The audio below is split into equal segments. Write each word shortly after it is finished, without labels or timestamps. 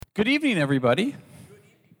Good evening, everybody.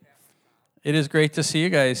 It is great to see you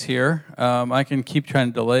guys here. I can keep trying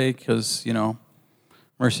to delay because,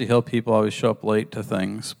 Mercy Hill people always show up late to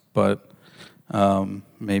things, but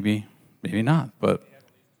maybe not. But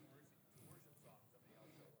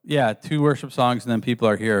yeah, 2 worship songs and then people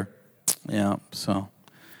are here. Yeah, so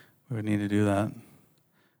we would need to do that.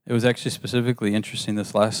 It was actually specifically interesting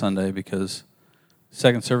this last Sunday because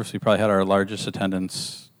second service we probably had our largest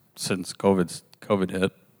attendance since COVID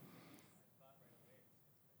hit.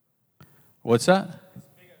 What's that?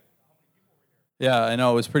 Yeah, I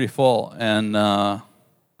know, it was pretty full, and it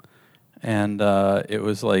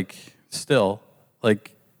was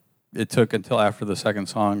it took until after the second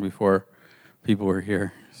song before people were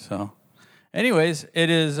here. So, anyways, it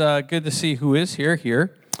is good to see who is here.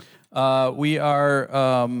 We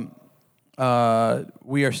are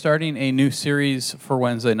starting a new series for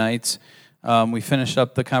Wednesday nights. We finished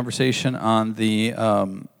up the conversation on the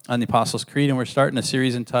Apostles' Creed, and we're starting a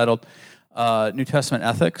series entitled New Testament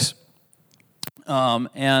Ethics.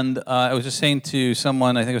 I was just saying to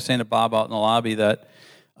someone, I think I was saying to Bob out in the lobby, that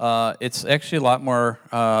it's actually a lot more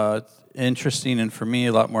interesting and for me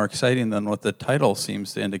a lot more exciting than what the title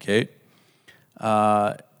seems to indicate.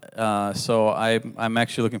 So I'm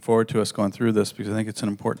actually looking forward to us going through this because I think it's an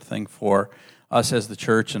important thing for us as the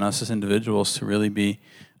church and us as individuals to really be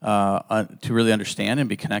to really understand and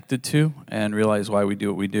be connected to and realize why we do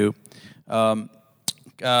what we do.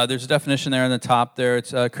 There's a definition there on the top there.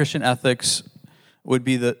 It's Christian ethics would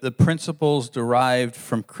be the principles derived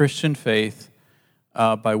from Christian faith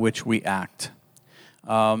by which we act.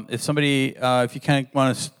 If you kind of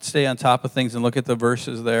want to stay on top of things and look at the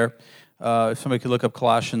verses there, if somebody could look up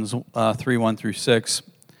Colossians 3:1-6,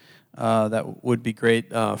 that would be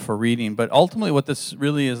great for reading. But ultimately what this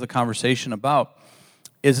really is the conversation about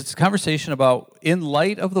is it's a conversation about, in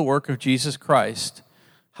light of the work of Jesus Christ,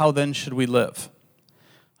 how then should we live?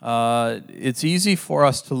 It's easy for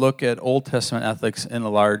us to look at Old Testament ethics in a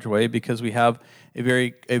large way because we have a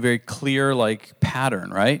very clear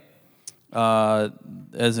pattern, right?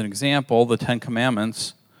 As an example, the 10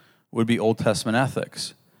 Commandments would be Old Testament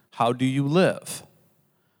ethics. How do you live?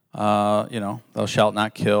 Thou shalt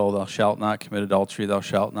not kill, thou shalt not commit adultery, thou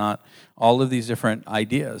shalt not. All of these different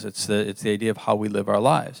ideas. It's the idea of how we live our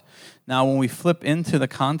lives. Now, when we flip into the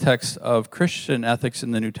context of Christian ethics in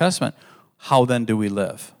the New Testament, how then do we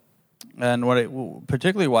live? And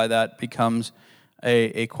particularly why that becomes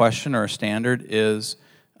a question or a standard is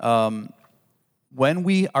when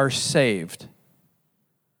we are saved,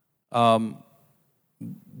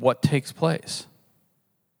 what takes place?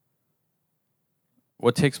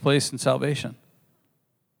 What takes place in salvation?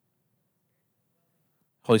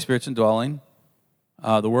 Holy Spirit's indwelling.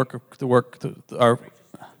 Our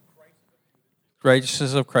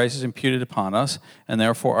righteousness of Christ is imputed upon us, and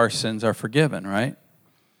therefore our sins are forgiven, right?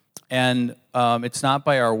 And it's not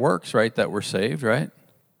by our works, right, that we're saved, right?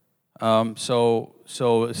 So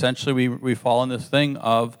essentially we fall in this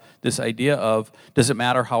idea of, does it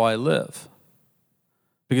matter how I live?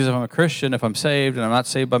 Because if I'm a Christian, if I'm saved, and I'm not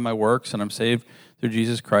saved by my works, and I'm saved through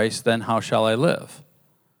Jesus Christ, then how shall I live?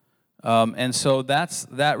 And so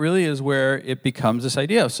that really is where it becomes this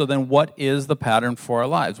idea. So then what is the pattern for our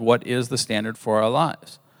lives? What is the standard for our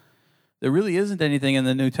lives? There really isn't anything in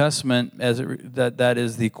the New Testament that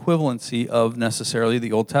is the equivalency of necessarily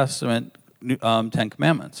the Old Testament 10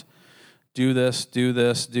 Commandments. Do this, do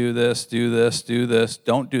this, do this, do this, do this,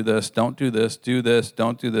 don't do this, don't do this, do this,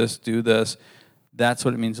 don't do this, do this. That's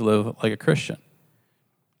what it means to live like a Christian.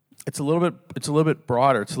 It's a little bit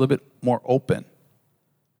broader. It's a little bit more open.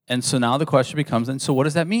 And so now the question becomes, and so what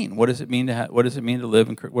does that mean? What does it mean to live?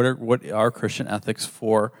 What are Christian ethics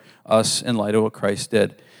for us in light of what Christ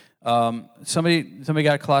did? Somebody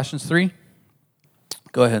got Colossians 3?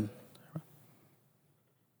 Go ahead.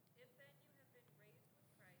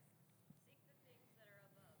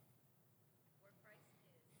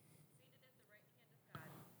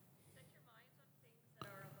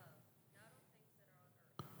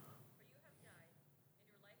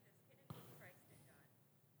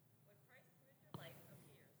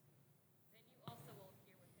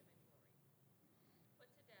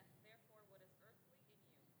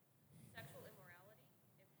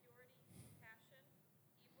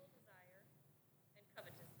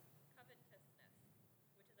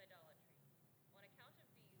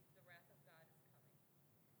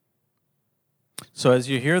 So as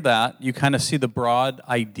you hear that, you kind of see the broad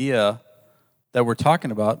idea that we're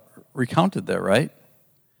talking about recounted there, right?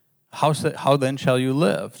 How then shall you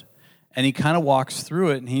live? And he kind of walks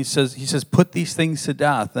through it, and he says, put these things to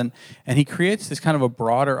death. And he creates this kind of a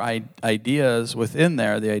broader ideas within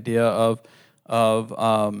there, the idea of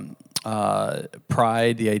of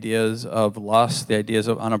pride, the ideas of lust, the ideas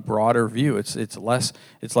of on a broader view. It's less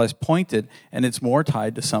pointed, and it's more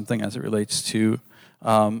tied to something as it relates to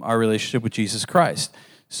our relationship with Jesus Christ.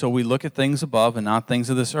 So we look at things above and not things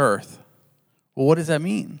of this earth. Well, what does that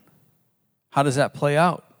mean? How does that play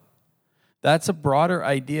out? That's a broader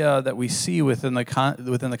idea that we see within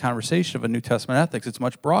the conversation of a New Testament ethics. It's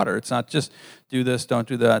much broader. It's not just do this, don't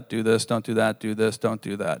do that, do this, don't do that, do this, don't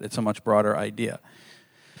do that. It's a much broader idea.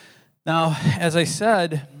 Now, as I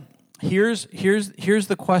said, here's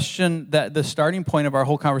the question, that the starting point of our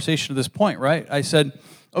whole conversation to this point, right? I said,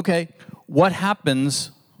 okay, what happens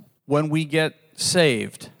when we get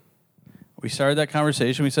saved? We started that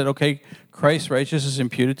conversation. We said, okay, Christ's righteousness is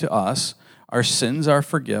imputed to us. Our sins are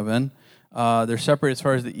forgiven. They're separated as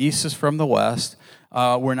far as the east is from the west.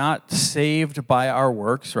 We're not saved by our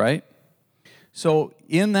works, right? So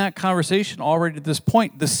in that conversation already at this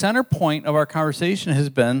point, the center point of our conversation has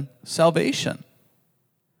been salvation.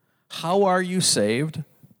 How are you saved?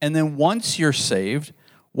 And then once you're saved,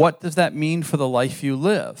 what does that mean for the life you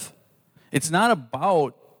live? It's not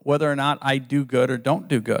about whether or not I do good or don't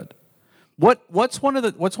do good. What's one of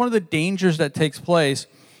the dangers that takes place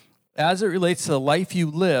as it relates to the life you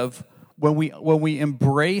live when we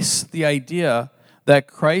embrace the idea that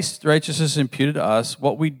Christ's righteousness is imputed to us?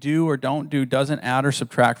 What we do or don't do doesn't add or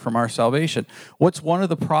subtract from our salvation. What's one of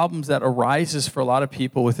the problems that arises for a lot of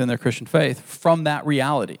people within their Christian faith from that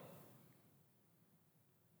reality?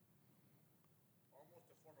 Almost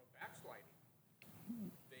a form of backsliding.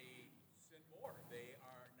 They sin more. They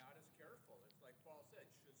are not as careful. It's like Paul said,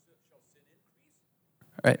 shall sin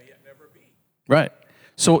increase? Right. May it never be. Right.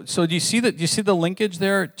 So do you see the linkage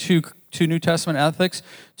there to New Testament ethics,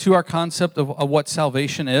 to our concept of what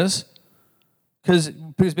salvation is? Because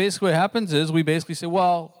basically what happens is we basically say,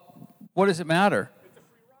 well, what does it matter? It's a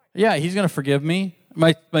free ride. Yeah, he's going to forgive me.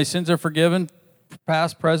 My sins are forgiven,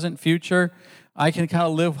 past, present, future. I can kind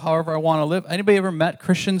of live however I want to live. Anybody ever met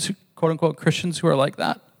Christians, quote unquote Christians, who are like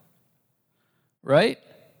that? Right?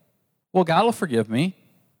 Well, God will forgive me.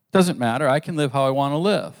 Doesn't matter. I can live how I want to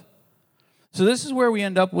live. So this is where we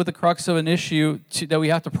end up with the crux of an issue that we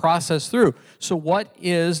have to process through. So what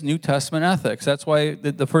is New Testament ethics? That's why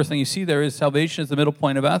the first thing you see there is salvation is the middle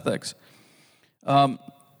point of ethics.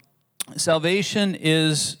 Salvation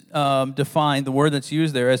is defined, the word that's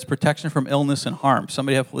used there, as protection from illness and harm.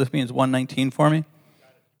 Somebody have Philippians 1:19 for me?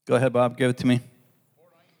 Go ahead, Bob. Give it to me. For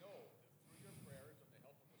I know that through your prayers and the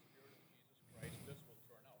help of the Spirit of Jesus Christ, this will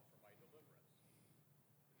turn out for my deliverance.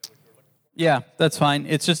 Is that what you're looking for? Yeah, that's fine.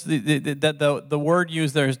 It's just the word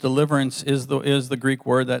used there is deliverance is the Greek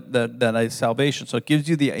word that is salvation. So it gives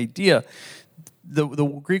you the idea. The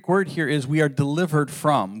Greek word here is we are delivered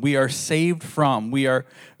from, we are saved from, we are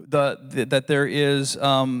we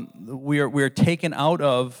are taken out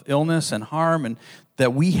of illness and harm, and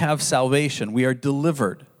that we have salvation. We are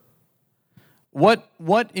delivered.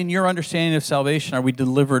 What in your understanding of salvation are we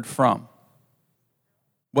delivered from?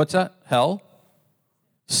 What's that? Hell?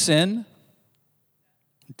 Sin?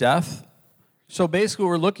 Death? So basically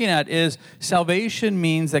what we're looking at is salvation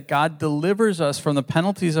means that God delivers us from the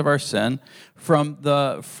penalties of our sin, from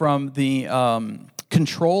the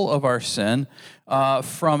control of our sin,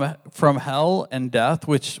 from hell and death,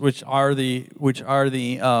 which are the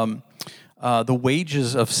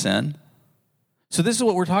wages of sin. So this is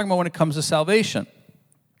what we're talking about when it comes to salvation.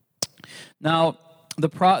 Now,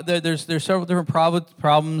 there's several different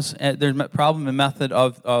problems. There's a problem and method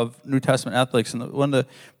of New Testament ethics, and one of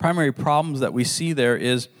the primary problems that we see there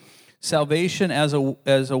is salvation as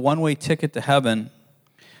a one-way ticket to heaven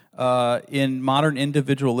in modern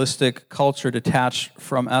individualistic culture detached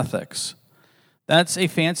from ethics. That's a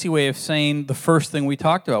fancy way of saying the first thing we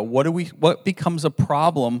talked about. What becomes a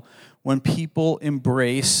problem when people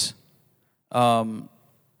embrace a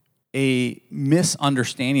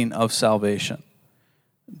misunderstanding of salvation?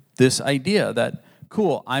 This idea that,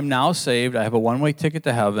 cool, I'm now saved, I have a one-way ticket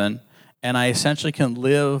to heaven, and I essentially can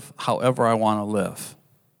live however I want to live.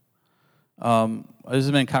 This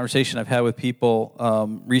has been a conversation I've had with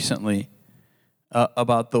people recently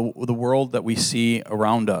about the world that we see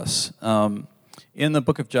around us. In the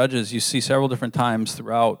book of Judges, you see several different times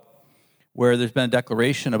throughout where there's been a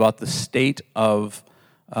declaration about the state of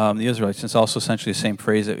the Israelites. It's also essentially the same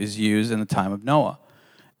phrase that was used in the time of Noah.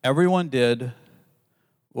 Everyone did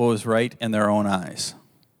what was right in their own eyes.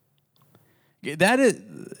 That is,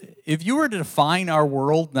 if you were to define our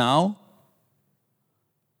world now,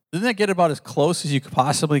 doesn't that get about as close as you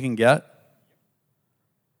possibly can get?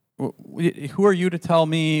 Who are you to tell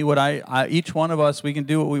me what each one of us, we can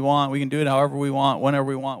do what we want. We can do it however we want, whenever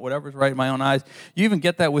we want, whatever's right in my own eyes. You even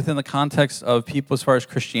get that within the context of people as far as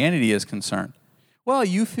Christianity is concerned. Well,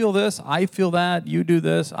 you feel this, I feel that, you do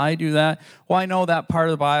this, I do that. Well, I know that part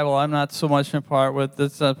of the Bible, I'm not so much in part with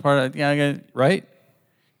this part of, right?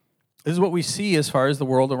 This is what we see as far as the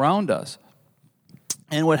world around us.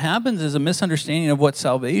 And what happens is a misunderstanding of what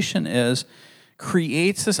salvation is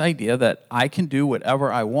creates this idea that I can do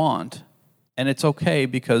whatever I want, and it's okay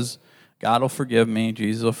because God will forgive me,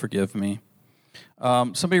 Jesus will forgive me.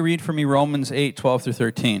 Somebody read for me Romans 8, 12 through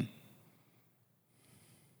 13.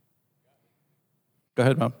 Go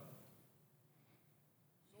ahead, Bob.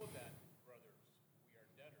 So then, brothers, we are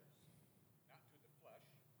debtors, not to the flesh,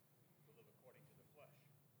 to live according to the flesh.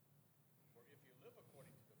 For if you live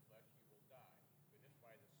according to the flesh, you will die. But if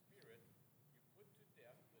by the Spirit you put to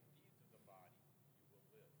death the deeds of the body, you will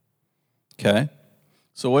live. Okay.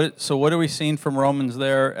 So what are we seeing from Romans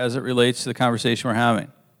there as it relates to the conversation we're having?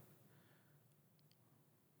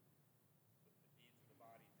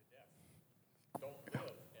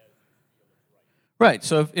 Right,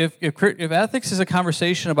 so if ethics is a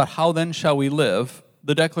conversation about how then shall we live,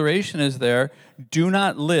 the declaration is there, do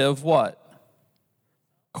not live what?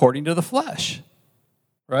 According to the flesh,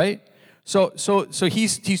 right? So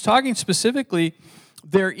he's talking specifically,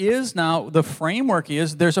 there is now, the framework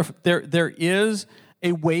is, there is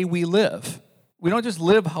a way we live. We don't just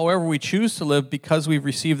live however we choose to live because we've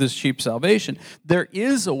received this cheap salvation. There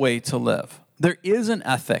is a way to live. There is an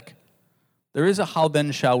ethic. There is a how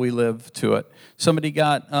then shall we live to it. Somebody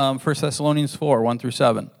got 1 Thessalonians 4, 1 through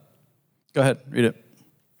 7. Go ahead, read it.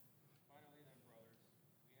 Finally, then, brothers,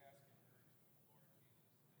 we ask and urge the Lord Jesus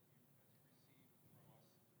that you have received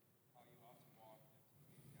from us how you ought to walk and to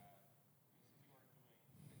please God, just as you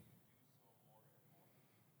are doing, that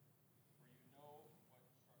you do so more and more. For you know what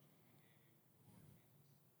instructions we gave you through the Lord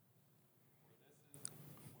Jesus. For this is the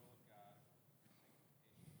will of God, your sanctification,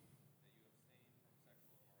 that you abstain from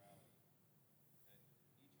sexual immorality, that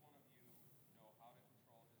each one of you know how to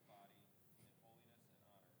control his body in holiness and honor,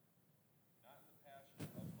 not in the passion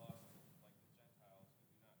of lust like the Gentiles who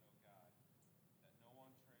do not know God, that no one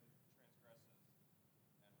transgresses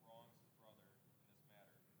and wrongs his brother in this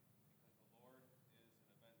matter, because the Lord is an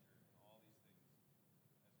avenger in all these things,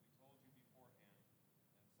 as we told you beforehand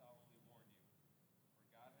and solemnly warn you. For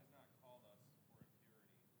God has not called us for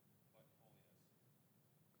impurity, but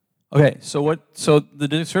holiness. Okay, so the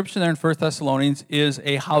description there in 1 Thessalonians is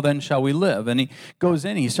a how then shall we live. And he goes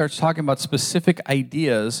in, he starts talking about specific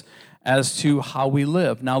ideas as to how we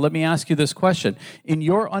live. Now let me ask you this question. In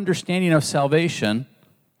your understanding of salvation,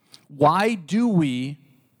 why do we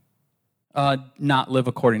not live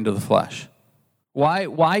according to the flesh?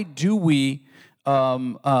 Why do we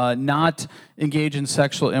not engage in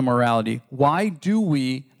sexual immorality? Why do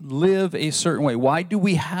we live a certain way? Why do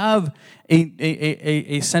we have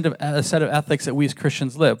a set of ethics that we as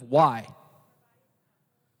Christians live? Why?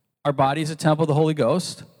 Our body is a temple of the Holy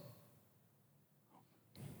Ghost.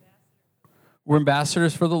 We're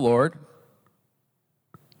ambassadors for the Lord.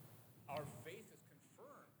 Our faith is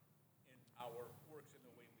confirmed in our works in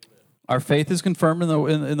the way we live. Our faith is confirmed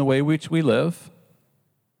in the way which we live.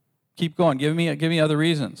 Keep going. Give me other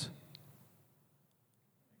reasons.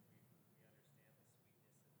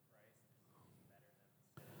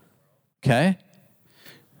 Okay.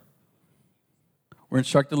 We're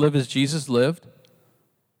instructed to live as Jesus lived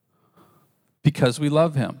because we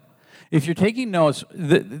love him. If you're taking notes,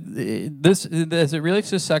 this as it relates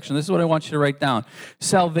to this section, this is what I want you to write down.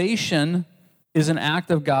 Salvation is an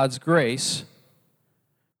act of God's grace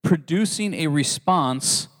producing a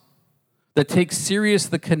response that takes serious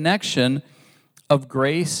the connection of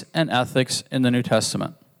grace and ethics in the New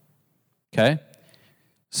Testament. Okay?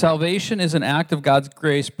 Salvation is an act of God's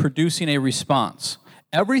grace producing a response.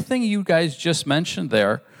 Everything you guys just mentioned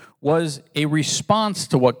there was a response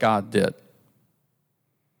to what God did.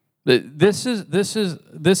 This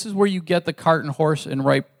is where you get the cart and horse in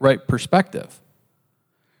right perspective.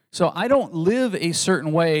 So I don't live a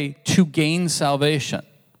certain way to gain salvation.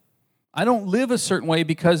 I don't live a certain way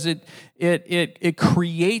because it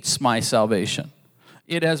creates my salvation.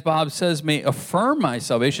 It, as Bob says, may affirm my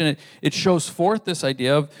salvation. It shows forth this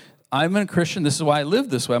idea of, I'm a Christian, this is why I live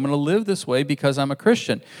this way. I'm going to live this way because I'm a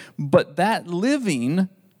Christian. But that living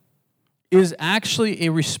is actually a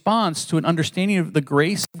response to an understanding of the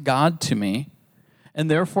grace of God to me,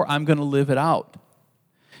 and therefore I'm going to live it out.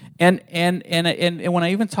 And when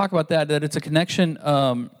I even talk about that it's a connection,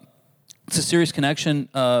 it's a serious connection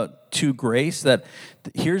to grace, that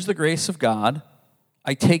here's the grace of God.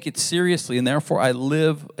 I take it seriously, and therefore I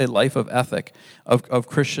live a life of ethic, of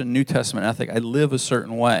Christian New Testament ethic. I live a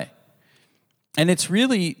certain way. And it's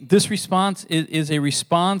really, this response is a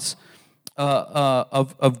response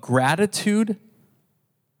of gratitude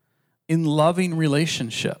in loving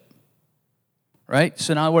relationship, right?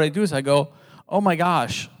 So now what I do is I go, oh my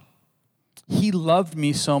gosh, he loved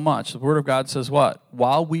me so much. The Word of God says what?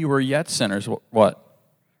 While we were yet sinners, what?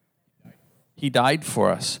 He died for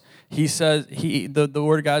us. He says, the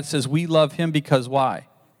Word of God says we love him because why?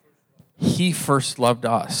 He first loved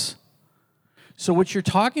us. So what you're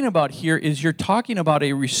talking about here is you're talking about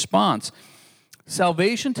a response.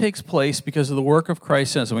 Salvation takes place because of the work of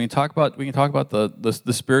Christ in us. So we can talk about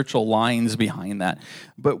the spiritual lines behind that.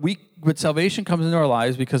 But salvation comes into our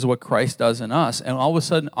lives because of what Christ does in us. And all of a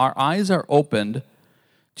sudden our eyes are opened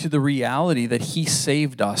to the reality that he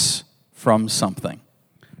saved us from something.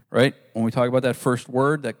 Right? When we talk about that first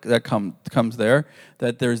word that comes there,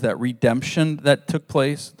 that there's that redemption that took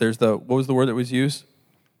place. What was the word that was used?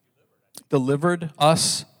 Delivered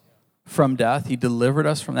us from death. He delivered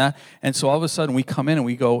us from that. And so all of a sudden we come in and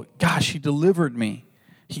we go, gosh, he delivered me.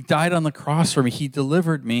 He died on the cross for me. He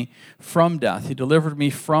delivered me from death. He delivered me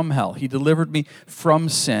from hell. He delivered me from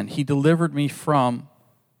sin. He delivered me from,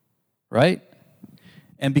 right?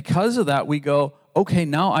 And because of that, we go, okay,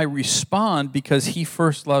 now I respond because he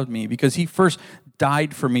first loved me, because he first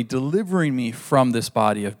died for me, delivering me from this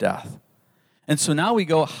body of death. And so now we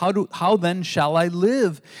go, how then shall I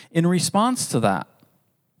live in response to that?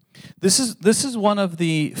 This is one of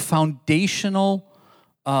the foundational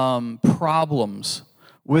problems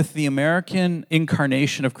with the American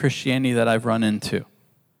incarnation of Christianity that I've run into.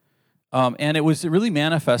 And it really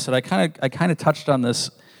manifested. I kind of touched on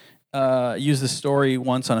this. Used this story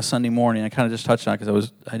once on a Sunday morning. I kind of just touched on it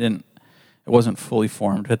because it wasn't fully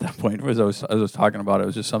formed at that point as I was talking about it. It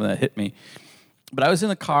was just something that hit me. But I was in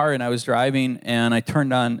the car and I was driving and I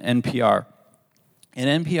turned on NPR.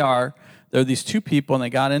 In NPR, there were these two people and they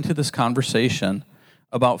got into this conversation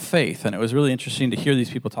about faith. And it was really interesting to hear these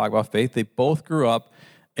people talk about faith. They both grew up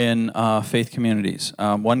in faith communities.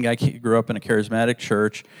 One guy grew up in a charismatic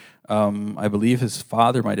church. I believe his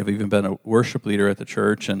father might have even been a worship leader at the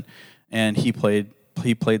church, and he played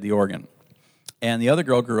the organ. And the other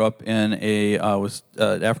girl grew up in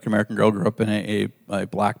African American girl grew up in a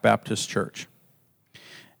Black Baptist church.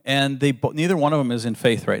 And neither one of them is in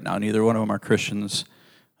faith right now. Neither one of them are Christians.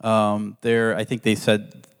 I think they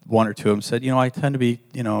said, one or two of them said, I tend to be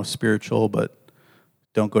spiritual, but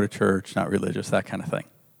don't go to church, not religious, that kind of thing.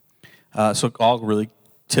 So all really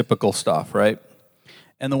typical stuff, right?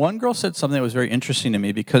 And the one girl said something that was very interesting to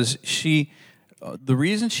me because the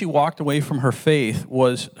reason she walked away from her faith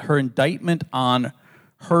was her indictment on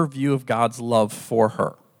her view of God's love for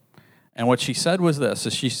her. And what she said was this,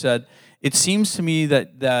 is she said, it seems to me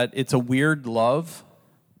that it's a weird love.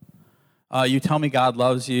 You tell me God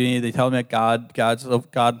loves you, they tell me that God's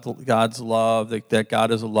love, that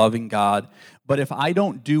God is a loving God. But if I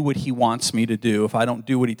don't do what he wants me to do, if I don't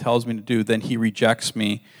do what he tells me to do, then he rejects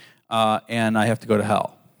me. And I have to go to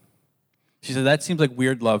hell. She said, that seems like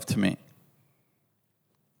weird love to me.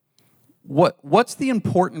 What's the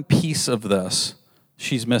important piece of this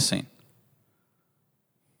she's missing?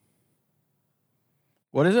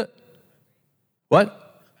 What is it?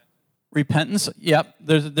 What? Repentance? Yep.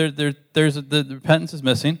 The repentance is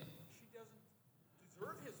missing. She doesn't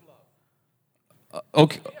deserve his love.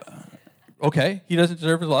 Okay. He doesn't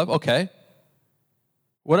deserve his love. Okay.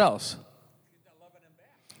 What else?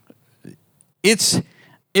 The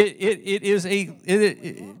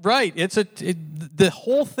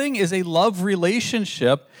whole thing is a love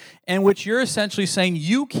relationship in which you're essentially saying,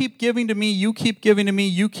 you keep giving to me, you keep giving to me,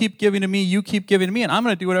 you keep giving to me, you keep giving to me, and I'm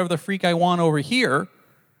going to do whatever the freak I want over here.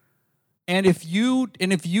 And if you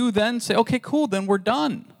then say, okay, cool, then we're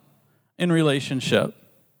done in relationship,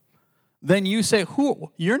 then you say,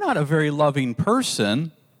 you're not a very loving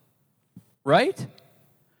person, right?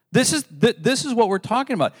 This is what we're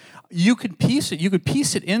talking about. You could piece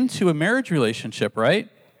it into a marriage relationship, right?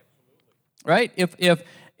 Right? If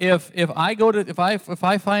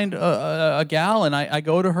I find a gal and I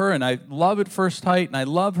go to her and I love at first sight and I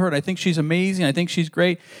love her and I think she's amazing, I think she's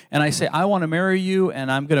great, and I say, I want to marry you and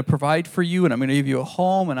I'm going to provide for you and I'm going to give you a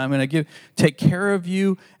home and I'm going to take care of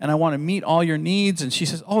you and I want to meet all your needs, and she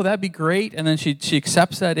says, oh, that'd be great, and then she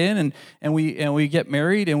accepts that and we get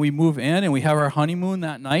married and we move in and we have our honeymoon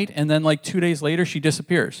that night, and then like 2 days later she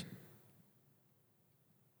disappears.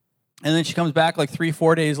 And then she comes back like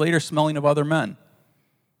 3-4 days later smelling of other men.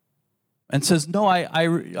 And says, no,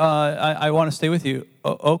 I want to stay with you.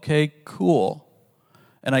 Okay, cool.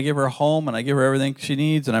 and I give her a home, and I give her everything she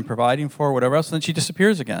needs, and I'm providing for her, whatever else, and then she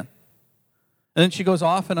disappears again. And then she goes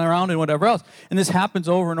off and around and whatever else. And this happens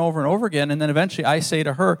over and over and over again. And then eventually I say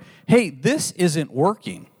to her, hey, this isn't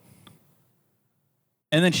working.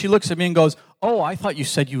 And then she looks at me and goes, oh, I thought you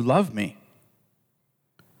said you love me.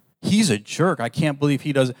 He's a jerk. I can't believe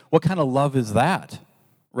he does. What kind of love is that?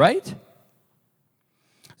 Right?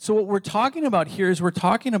 So what we're talking about here is we're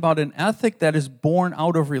talking about an ethic that is born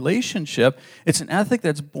out of relationship. It's an ethic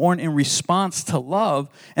that's born in response to love.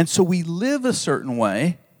 And so we live a certain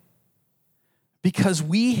way because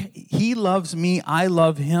he loves me, I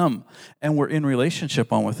love him, and we're in relationship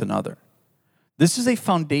one with another. This is a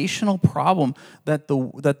foundational problem that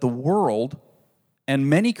the world and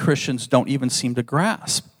many Christians don't even seem to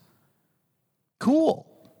grasp. Cool.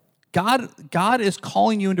 God is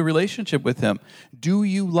calling you into relationship with him. Do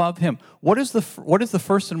you love him? What is the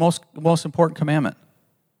first and most important commandment?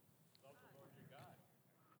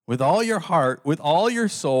 With all your heart, with all your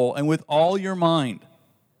soul, and with all your mind.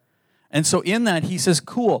 And so in that, he says,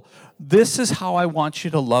 cool, this is how I want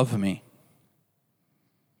you to love me.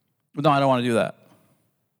 No, I don't want to do that.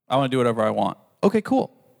 I want to do whatever I want. Okay,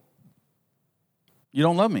 cool. You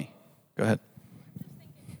don't love me. Go ahead.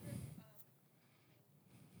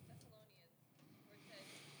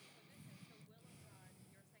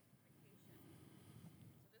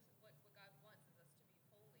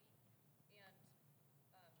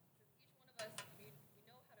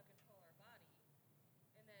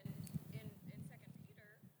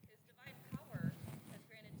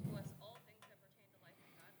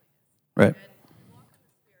 Right. And we walk in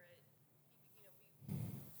the Spirit,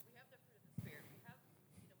 we have the fruit of the Spirit. We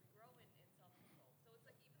grow in self-control. So it's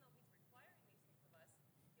like even though he's requiring these things of us, he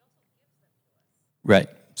also gives them to us. Right.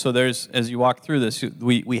 So as you walk through this,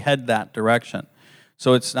 we head that direction.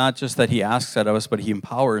 So it's not just that he asks that of us, but he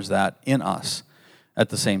empowers that in us at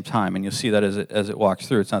the same time. And you'll see that as it walks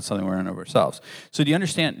through. It's not something we're in of ourselves. So do you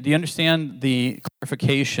understand the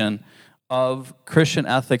clarification of Christian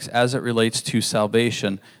ethics as it relates to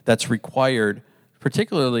salvation that's required,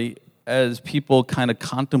 particularly as people kind of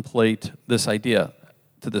contemplate this idea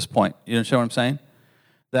to this point? You understand what I'm saying?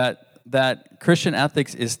 That Christian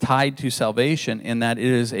ethics is tied to salvation in that it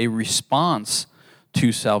is a response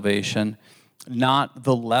to salvation, not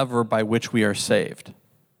the lever by which we are saved.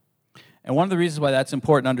 And one of the reasons why that's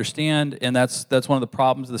important to understand, and that's one of the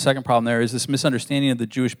problems, the second problem there, is this misunderstanding of the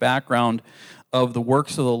Jewish background of the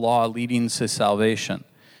works of the law leading to salvation.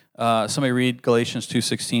 Somebody read Galatians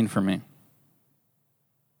 2:16 for me.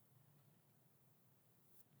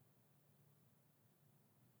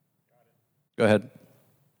 Go ahead.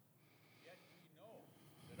 Yet we know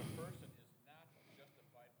that a person is not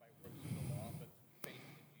justified by works of the law, but through faith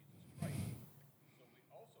in Jesus Christ. So we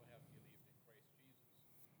also have believed in Christ Jesus,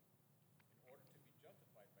 in order to be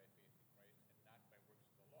justified by faith in Christ and not by works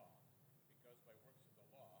of the law, because by works of the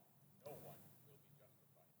law no one will be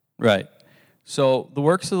justified. Right. So the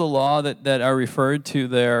works of the law that are referred to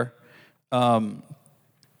there, and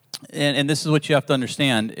this is what you have to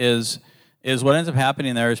understand, is what ends up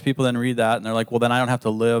happening there is people then read that and they're like, well, then I don't have to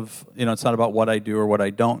live, it's not about what I do or what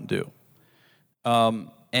I don't do. And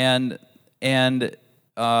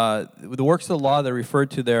the works of the law that are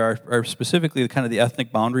referred to there are specifically kind of the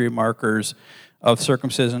ethnic boundary markers of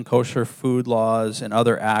circumcision, kosher food laws, and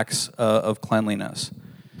other acts of cleanliness.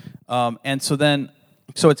 And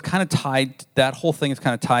so it's kind of tied, that whole thing is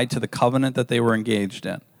kind of tied to the covenant that they were engaged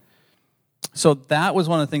in. So that was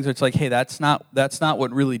one of the things that's like, hey, that's not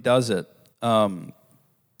what really does it.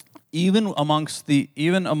 Even amongst the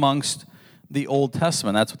Old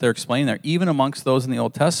Testament, that's what they're explaining there. Even amongst those in the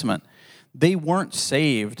Old Testament, they weren't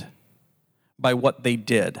saved by what they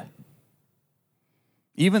did.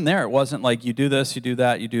 Even there, it wasn't like you do this, you do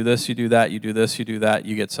that, you do this, you do that, you do this, you do that,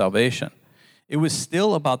 you get salvation. It was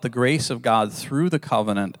still about the grace of God through the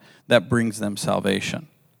covenant that brings them salvation.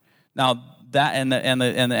 Now that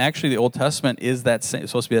and actually the Old Testament is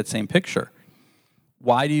supposed to be that same picture.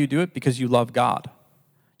 Why do you do it? Because you love God.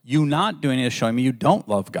 You not doing it is showing me you don't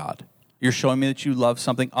love God. You're showing me that you love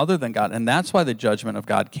something other than God, and that's why the judgment of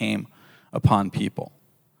God came upon people.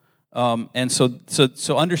 And so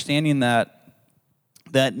understanding that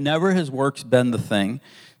never has works been the thing.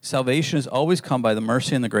 Salvation has always come by the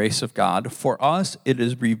mercy and the grace of God. For us, it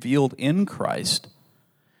is revealed in Christ.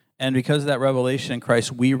 And because of that revelation in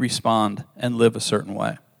Christ, we respond and live a certain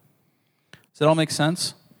way. Does that all make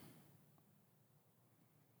sense?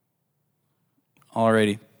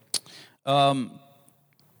 Alrighty.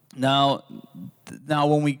 Now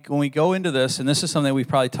when we go into this, and this is something we've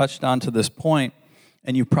probably touched on to this point,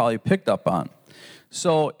 and you probably picked up on.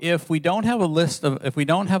 So if we don't have a list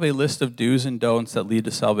of do's and don'ts that lead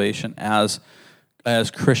to salvation as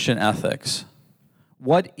Christian ethics,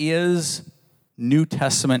 what is New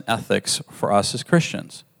Testament ethics for us as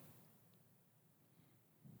Christians?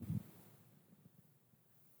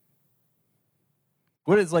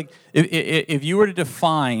 What is, like, if you were to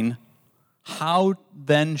define how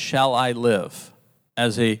then shall I live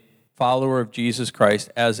as a follower of Jesus Christ,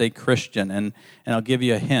 as a Christian, and I'll give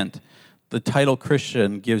you a hint. The title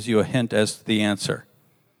Christian gives you a hint as to the answer.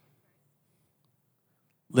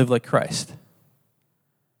 Live like Christ.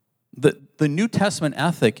 The New Testament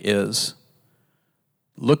ethic is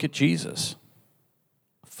look at Jesus.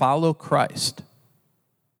 Follow Christ.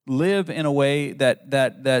 Live in a way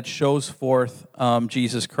that shows forth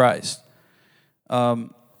Jesus Christ. The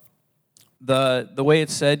way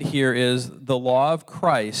it's said here is the law of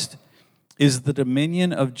Christ is the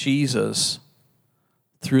dominion of Jesus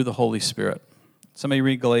through the Holy Spirit. Somebody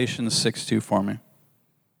read Galatians 6:2 for me.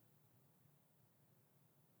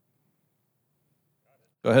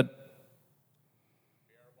 Go ahead.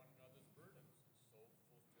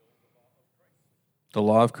 The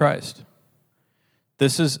law of Christ.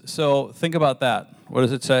 So think about that. What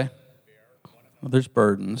does it say? Well, there's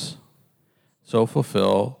burdens. So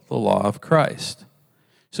fulfill the law of Christ.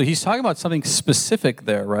 So he's talking about something specific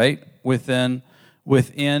there, right? Within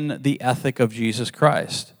the ethic of Jesus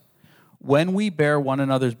Christ. When we bear one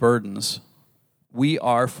another's burdens, we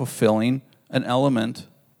are fulfilling an element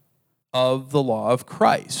of the law of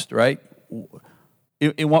Christ, right?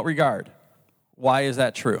 In what regard? Why is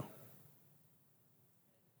that true?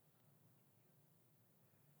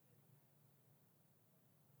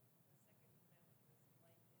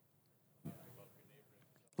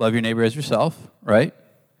 Love your neighbor as yourself, right?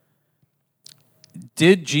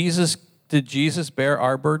 Did Jesus bear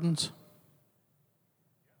our burdens?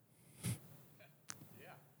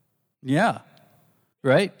 Yeah.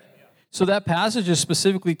 Right? So that passage is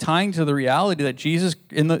specifically tying to the reality that Jesus,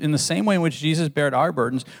 in the same way in which Jesus bared our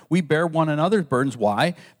burdens, we bear one another's burdens.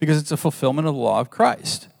 Why? Because it's a fulfillment of the law of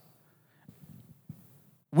Christ.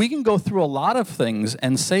 We can go through a lot of things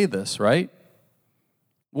and say this, right?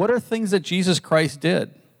 What are things that Jesus Christ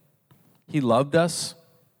did? He loved us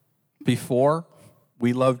before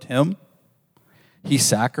we loved him. He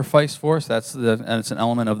sacrificed for us. And it's an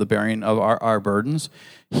element of the bearing of our burdens.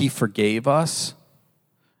 He forgave us.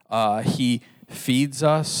 He feeds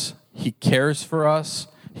us. He cares for us.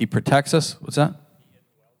 He protects us. What's that?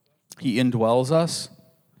 He indwells us.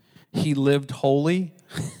 He lived holy.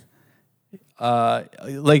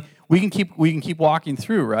 Like we can keep walking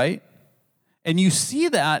through, right? And you see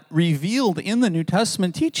that revealed in the New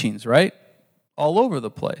Testament teachings, right? All over the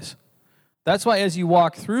place. That's why as you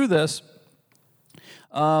walk through this,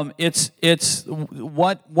 it's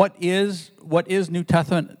what is New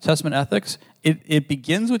Testament ethics? It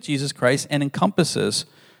begins with Jesus Christ and encompasses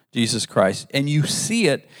Jesus Christ. And you see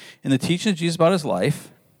it in the teaching of Jesus about his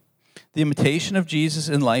life, the imitation of Jesus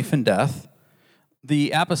in life and death,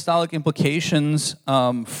 the apostolic implications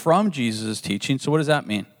from Jesus' teaching. So what does that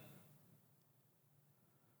mean?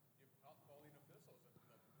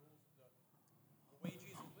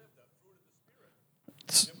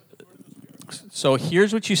 So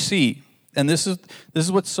here's what you see, and this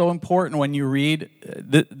is what's so important when you read.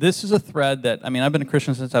 This is a thread that, I mean, I've been a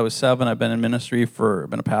Christian since I was 7. I've been in ministry I've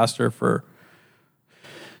been a pastor for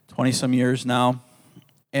 20-some years now.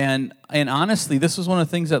 And honestly, this was one of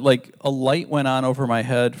the things that, like, a light went on over my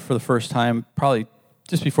head for the first time, probably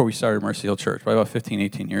just before we started Mercy Hill Church, probably about 15,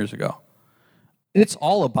 18 years ago. It's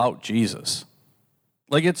all about Jesus.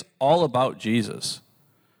 Like, it's all about Jesus.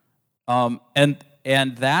 And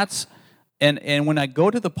that's... And when I go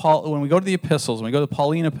to when we go to the epistles, when we go to the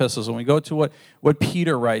Pauline epistles, when we go to what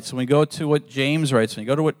Peter writes, when we go to what James writes, when you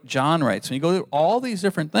go to what John writes, when you go to all these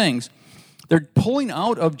different things, they're pulling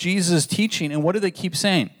out of Jesus' teaching, and what do they keep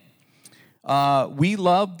saying? We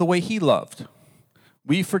love the way he loved.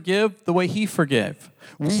 We forgive the way he forgave.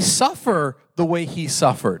 We suffer the way he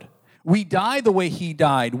suffered. We die the way he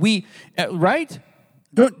died. Right?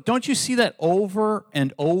 Don't you see that over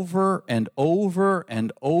and over and over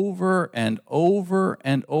and over and over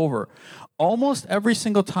and over? Almost every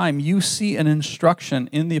single time you see an instruction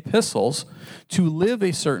in the epistles to live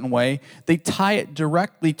a certain way, they tie it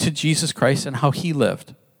directly to Jesus Christ and how he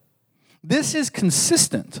lived. This is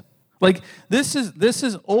consistent. Like, this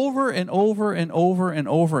is over and over and over and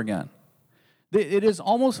over again. It is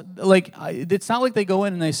almost like, it's not like they go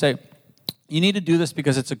in and they say, you need to do this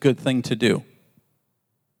because it's a good thing to do.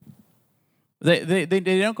 They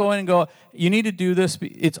don't go in and go, you need to do this.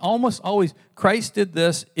 It's almost always, Christ did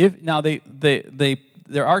this.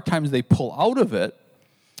 There are times they pull out of it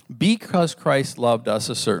Because Christ loved us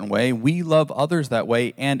a certain way, we love others that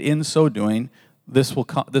way, and in so doing, this will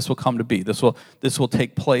come to be. This will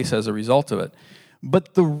take place as a result of it.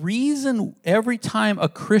 But the reason every time a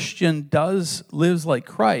Christian lives like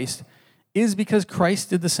Christ is because Christ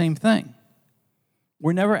did the same thing.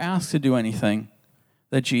 We're never asked to do anything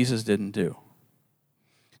that Jesus didn't do.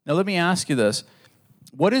 Now let me ask you this.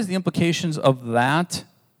 What is the implications of that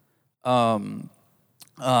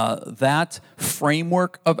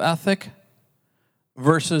framework of ethic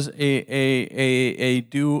versus a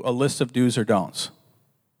list of do's or don'ts?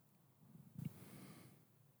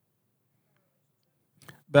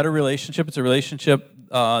 Better relationship. It's a relationship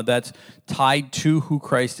that's tied to who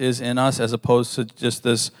Christ is in us, as opposed to just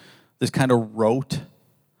this kind of rote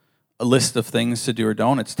a list of things to do or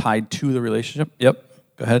don't. It's tied to the relationship.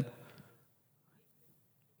 Yep. Go ahead.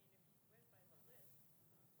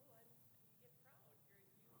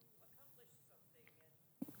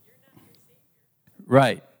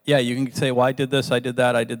 Right. Yeah, you can say, well, I did this, I did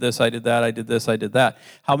that, I did this, I did that, I did this, I did that.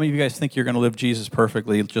 How many of you guys think you're going to live Jesus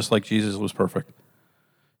perfectly, just like Jesus was perfect?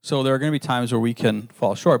 So there are going to be times where we can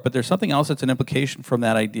fall short, but there's something else that's an implication from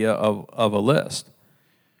that idea of a list.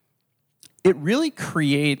 It really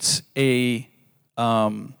creates a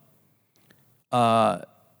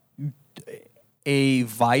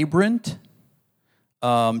vibrant,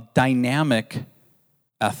 dynamic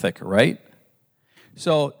ethic, right?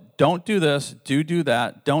 So don't do this, do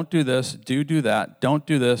that, don't do this, do that, don't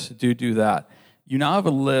do this, do that. You now have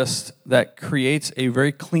a list that creates a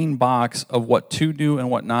very clean box of what to do and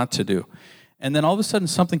what not to do. And then all of a sudden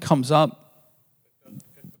something comes up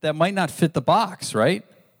that might not fit the box, right?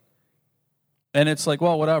 And it's like,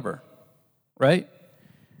 well, whatever, right?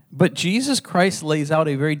 But Jesus Christ lays out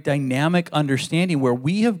a very dynamic understanding where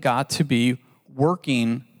we have got to be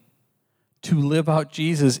working to live out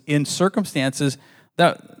Jesus in circumstances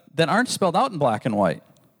that aren't spelled out in black and white.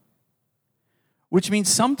 Which means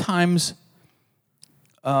sometimes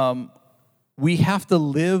we have to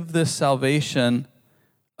live this salvation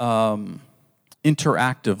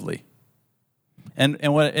interactively.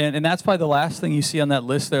 And that's probably the last thing you see on that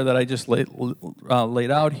list there that I just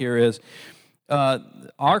laid out here is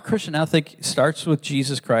our Christian ethic starts with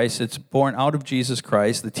Jesus Christ. It's born out of Jesus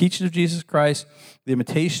Christ, the teaching of Jesus Christ, the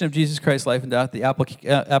imitation of Jesus Christ's life and death, the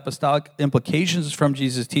apostolic implications from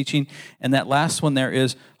Jesus' teaching, and that last one there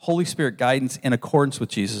is Holy Spirit guidance in accordance with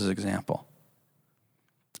Jesus' example.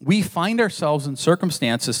 We find ourselves in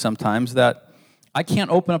circumstances sometimes that I can't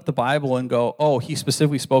open up the Bible and go, oh, he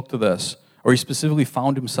specifically spoke to this, or he specifically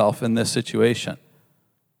found himself in this situation.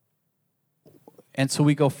 And so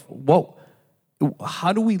we go, whoa,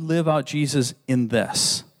 how do we live out Jesus in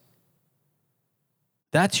this?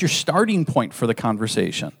 That's your starting point for the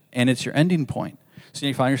conversation, and it's your ending point. So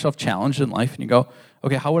you find yourself challenged in life, and you go,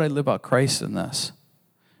 okay, how would I live out Christ in this?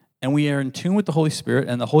 And we are in tune with the Holy Spirit,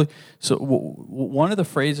 and so one of the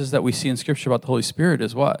phrases that we see in Scripture about the Holy Spirit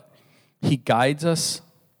is what? He guides us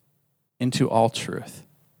into all truth.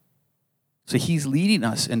 So he's leading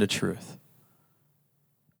us into truth.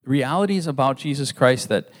 Realities about Jesus Christ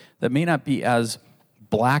that may not be as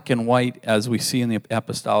black and white as we see in the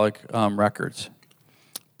apostolic records,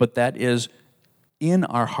 but that is in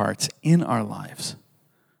our hearts, in our lives,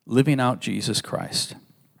 living out Jesus Christ.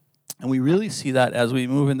 And we really see that as we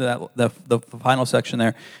move into the final section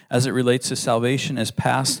there, as it relates to salvation as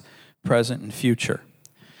past, present, and future.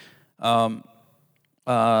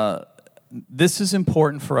 This is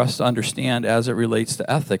important for us to understand as it relates to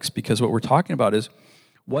ethics, because what we're talking about is,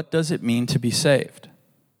 what does it mean to be saved?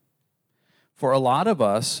 For a lot of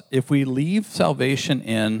us, if we leave salvation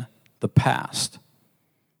in the past,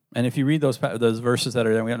 and if you read those verses that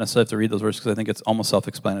are there, we don't necessarily have to read those verses because I think it's almost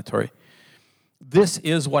self-explanatory. This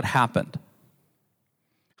is what happened.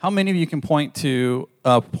 How many of you can point to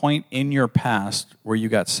a point in your past where you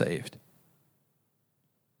got saved?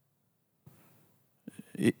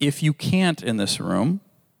 If you can't in this room,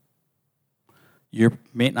 you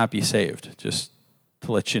may not be saved, just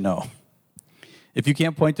to let you know. If you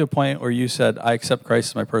can't point to a point where you said, I accept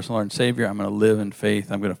Christ as my personal Lord and Savior, I'm going to live in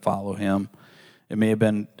faith, I'm going to follow him. It may have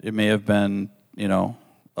been,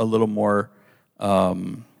 a little more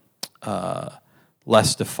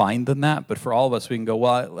less defined than that, but for all of us, we can go,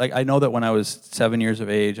 well, I know that when I was 7 years of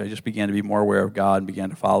age, I just began to be more aware of God and began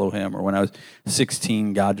to follow him, or when I was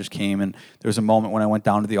 16, God just came, and there was a moment when I went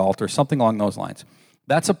down to the altar, something along those lines.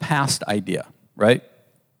 That's a past idea, right?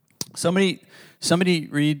 Somebody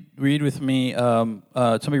read with me.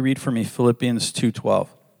 Somebody read for me Philippians 2:12.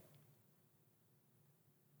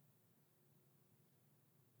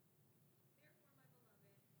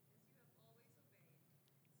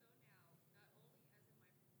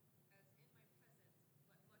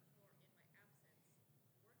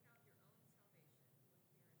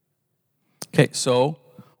 Okay, so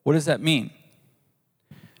what does that mean?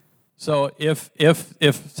 So if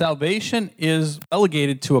salvation is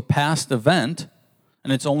relegated to a past event,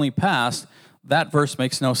 and it's only past, that verse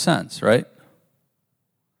makes no sense, right?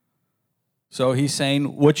 So he's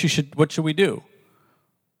saying, what should we do?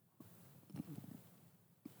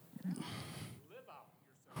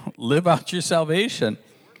 Live out your salvation.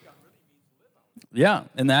 Yeah,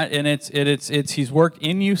 and it's he's worked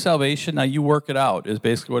in you salvation. Now you work it out is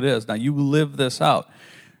basically what it is. Now you live this out.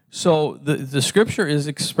 So the scripture is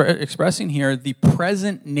expressing here the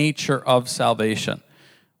present nature of salvation,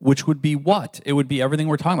 which would be what? It would be everything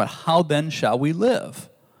we're talking about. How then shall we live?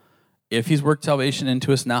 If he's worked salvation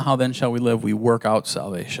into us, now how then shall we live? We work out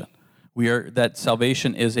salvation. That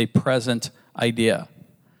salvation is a present idea.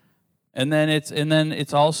 And then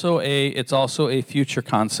it's also a future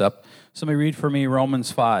concept. Somebody read for me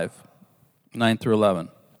Romans 5, 9 through 11.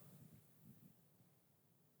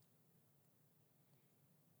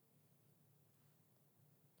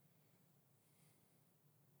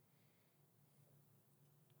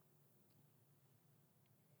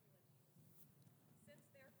 Since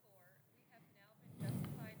therefore we have now been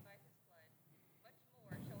justified by his blood, much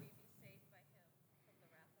more shall we be saved by him from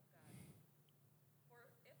the wrath of God. For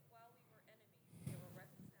if while we were enemies we were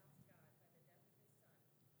reconciled to God by the death of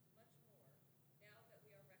his Son, much more, now that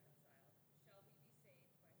we are reconciled, shall we be saved by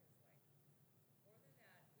his life. More than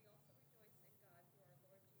that, we also rejoice in God through our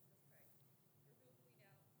Lord Jesus Christ, through whom we have now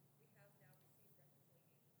received reconciliation.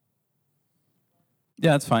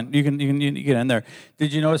 Yeah, that's fine. You can get in there.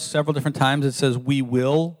 Did you notice several different times it says we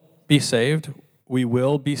will be saved? We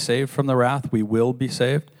will be saved from the wrath. We will be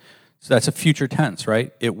saved. So that's a future tense,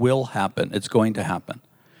 right? It will happen. It's going to happen.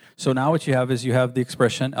 So now what you have is you have the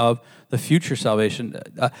expression of the future salvation.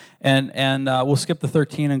 And we'll skip the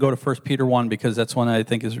 13 and go to 1 Peter 1 because that's one I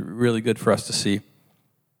think is really good for us to see.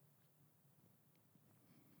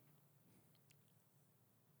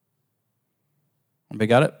 Everybody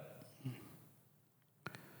got it?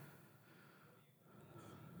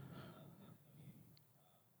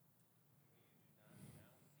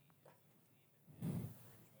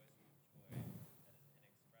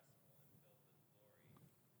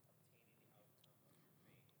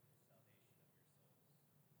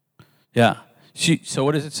 Yeah. So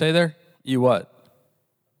what does it say there? You what?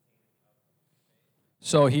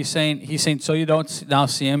 So he's saying, so you don't now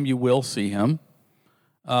see him, you will see him.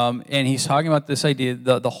 And he's talking about this idea,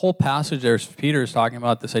 the whole passage there, Peter is talking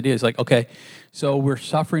about this idea. He's like, okay, so we're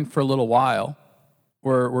suffering for a little while.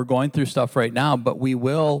 We're going through stuff right now, but we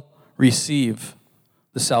will receive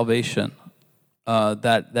the salvation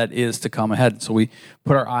that is to come ahead. So we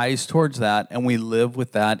put our eyes towards that, and we live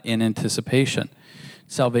with that in anticipation.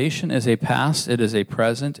 Salvation is a past, it is a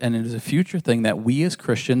present, and it is a future thing that we as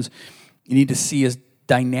Christians need to see as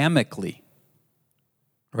dynamically,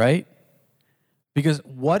 right? Because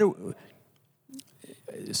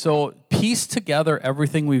so piece together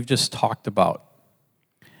everything we've just talked about,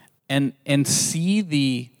 and see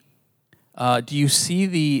do you see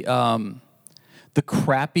the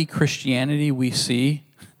crappy Christianity we see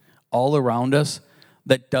all around us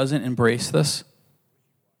that doesn't embrace this?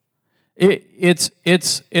 It's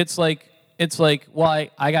like well,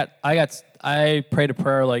 I prayed a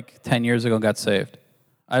prayer like 10 years ago and got saved.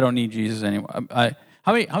 I don't need Jesus anymore.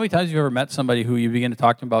 How many times have you ever met somebody who you begin to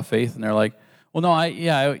talk to them about faith and they're like, well, no, I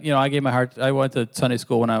gave my heart. I went to Sunday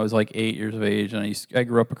school when I was like 8 years of age, and I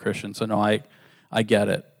grew up a Christian, so no, I get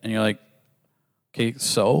it. And you're like, okay,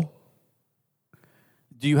 so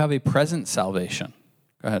do you have a present salvation?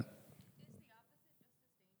 Go ahead.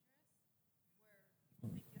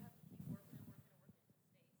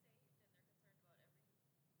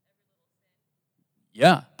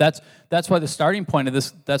 Yeah, that's why the starting point of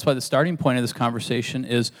this. That's why the starting point of this conversation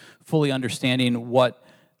is fully understanding what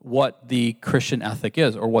the Christian ethic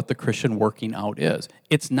is, or what the Christian working out is.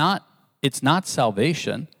 It's not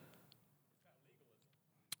salvation,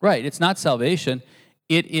 right? It's not salvation.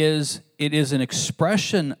 It is an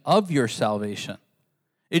expression of your salvation.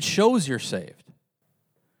 It shows you're saved.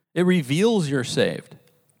 It reveals you're saved.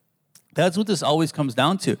 That's what this always comes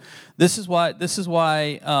down to. This is why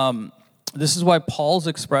Paul's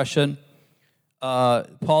expression where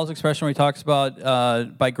he talks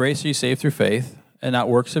about by grace are you saved through faith and not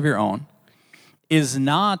works of your own, is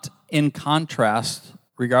not in contrast,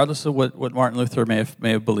 regardless of what Martin Luther may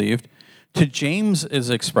have believed, to James's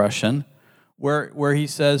expression where he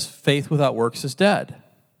says faith without works is dead.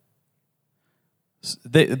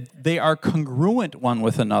 They are congruent one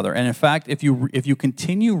with another, and in fact, if you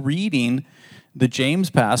continue reading the James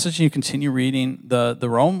passage, and you continue reading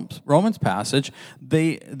the Romans passage,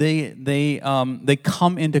 they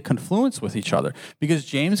come into confluence with each other, because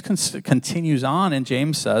James continues on, and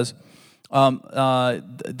James says that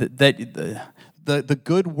the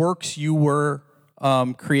good works you were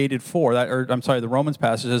created for. The Romans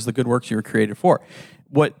passage says the good works you were created for.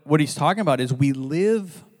 What he's talking about is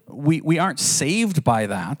we aren't saved by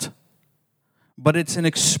that, but it's an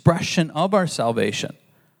expression of our salvation.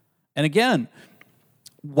 And again,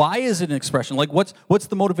 why is it an expression? Like, what's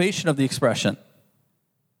the motivation of the expression?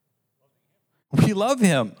 We love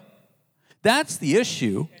him. That's the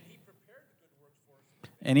issue.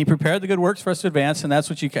 And he prepared the good works for us to advance, and that's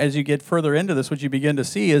what as you get further into this, what you begin to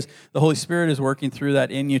see is the Holy Spirit is working through that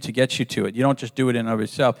in you to get you to it. You don't just do it in and of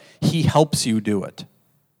yourself. He helps you do it.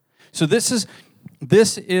 So so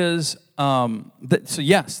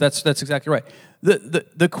yes, that's exactly right.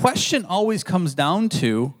 The question always comes down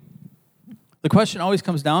to, if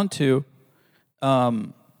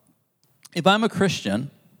I'm a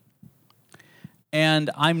Christian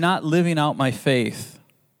and I'm not living out my faith,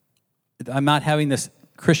 I'm not having this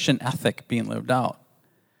Christian ethic being lived out,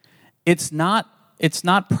 it's not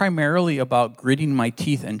primarily about gritting my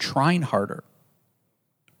teeth and trying harder.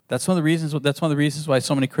 That's one of the reasons why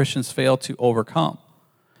so many Christians fail to overcome.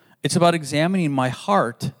 It's about examining my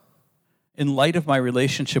heart in light of my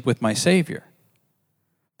relationship with my Savior.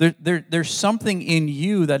 There's something in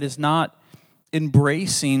you that is not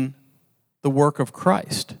embracing the work of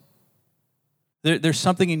Christ. There's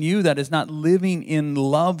something in you that is not living in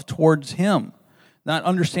love towards him, not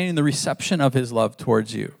understanding the reception of his love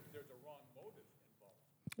towards you. There's a wrong motive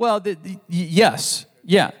involved. Well, yes,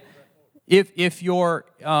 yeah. If you're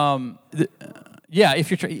right,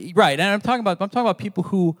 and I'm talking about people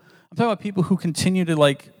who continue to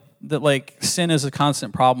like sin is a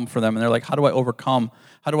constant problem for them, and they're like, how do I overcome?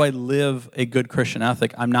 How do I live a good Christian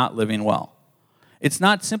ethic? I'm not living well. It's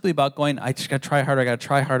not simply about going, I just got to try harder, I got to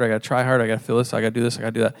try harder, I got to try harder, I got to feel this, I got to do this, I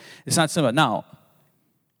got to do that. It's not simple. Now,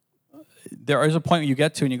 there is a point where you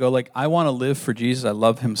get to and you go like, I want to live for Jesus. I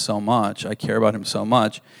love him so much. I care about him so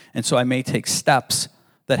much. And so I may take steps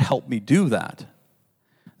that help me do that.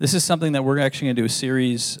 This is something that we're actually going to do a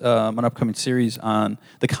series, an upcoming series on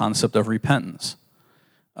the concept of repentance.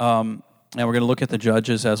 And we're going to look at the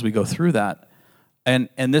Judges as we go through that. And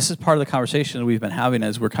this is part of the conversation that we've been having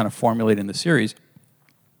as we're kind of formulating the series.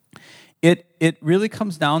 It really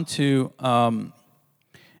comes down to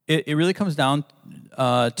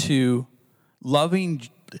to loving.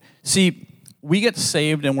 See, we get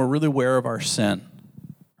saved and we're really aware of our sin,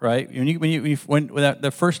 right? When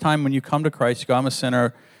the first time when you come to Christ, you go, I'm a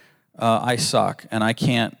sinner, I suck, and I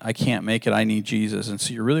can't make it. I need Jesus, and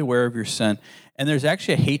so you're really aware of your sin. And there's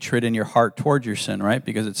actually a hatred in your heart towards your sin, right?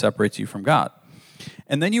 Because it separates you from God.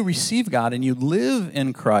 And then you receive God and you live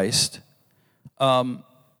in Christ.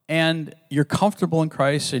 And you're comfortable in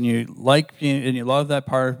Christ, and you love that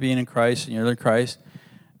part of being in Christ, and you're in Christ,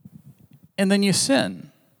 and then you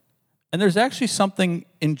sin. And there's actually something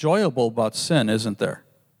enjoyable about sin, isn't there?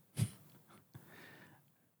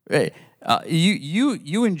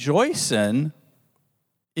 You enjoy sin.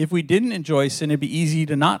 If we didn't enjoy sin, it'd be easy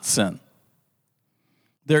to not sin.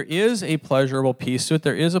 There is a pleasurable piece to it.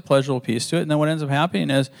 And then what ends up happening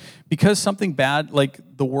is, because something bad, like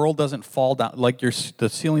the world doesn't fall down, like the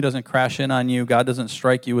ceiling doesn't crash in on you, God doesn't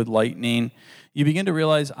strike you with lightning, you begin to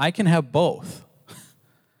realize I can have both.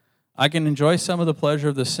 I can enjoy some of the pleasure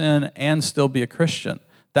of the sin and still be a Christian.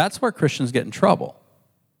 That's where Christians get in trouble.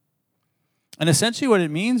 And essentially what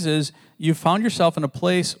it means is you've found yourself in a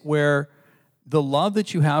place where the love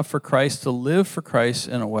that you have for Christ, to live for Christ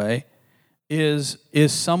in a way, is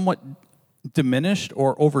somewhat diminished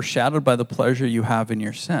or overshadowed by the pleasure you have in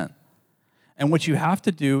your sin. And what you have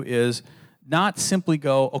to do is not simply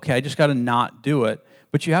go, okay, I just got to not do it,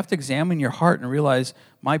 but you have to examine your heart and realize,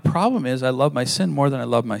 my problem is I love my sin more than I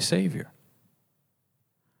love my Savior.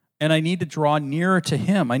 And I need to draw nearer to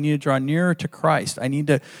him. I need to draw nearer to Christ. I need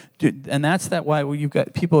to do, and that's why you've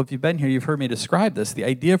got people, if you've been here, you've heard me describe this. The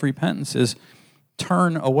idea of repentance is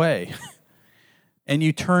turn away. And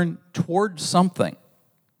you turn towards something.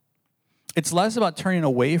 It's less about turning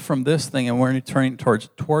away from this thing and we're turning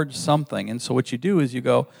towards something. And so what you do is you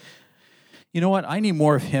go, you know what? I need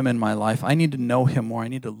more of him in my life. I need to know him more. I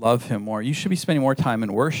need to love him more. You should be spending more time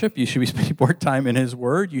in worship. You should be spending more time in his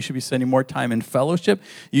word. You should be spending more time in fellowship.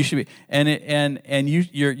 You should be,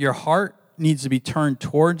 your heart needs to be turned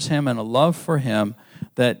towards him and a love for him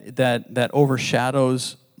that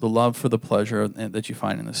overshadows the love for the pleasure that you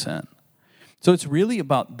find in the sin. So it's really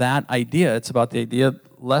about that idea. It's about the idea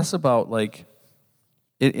less about like,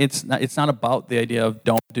 It's not about the idea of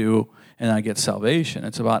don't do and I get salvation.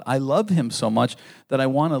 It's about I love him so much that I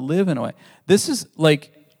want to live in a way. This is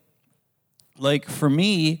like for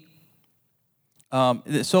me.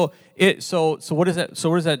 So what is that? So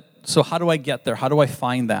what is that? So how do I get there? How do I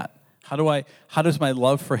find that? How does my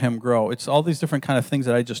love for him grow? It's all these different kind of things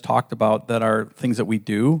that I just talked about that are things that we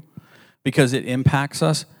do because it impacts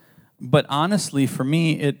us. But honestly, for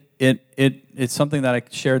me, it's something that I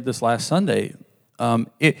shared this last Sunday.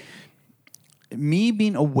 Me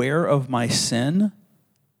being aware of my sin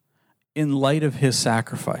in light of his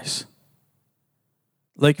sacrifice.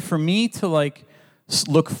 Like for me to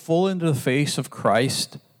look full into the face of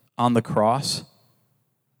Christ on the cross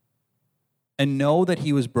and know that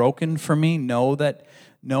he was broken for me, know that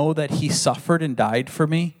he suffered and died for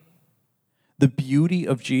me. The beauty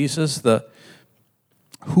of Jesus,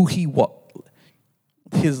 who he was,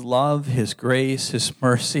 his love, his grace, his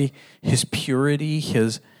mercy, his purity,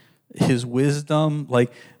 his wisdom,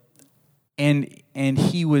 and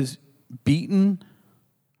he was beaten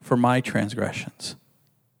for my transgressions.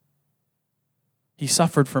 He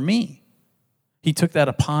suffered for me. He took that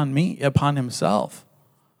upon himself.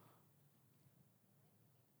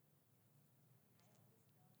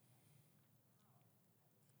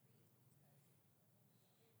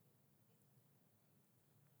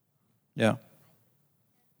 Yeah.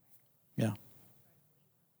 Yeah.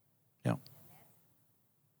 Yeah.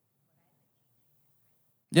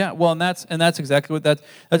 Yeah, well, and that's exactly that's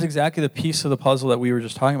exactly the piece of the puzzle that we were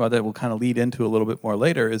just talking about that we'll kind of lead into a little bit more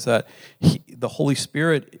later, is that the Holy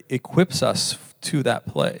Spirit equips us to that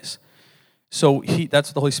place. So that's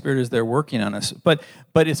what the Holy Spirit is there working on us. But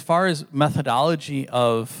as far as methodology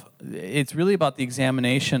it's really about the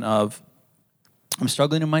examination of, I'm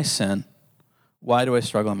struggling in my sin. Why do I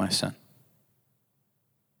struggle in my sin?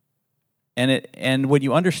 And when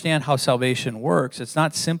you understand how salvation works, it's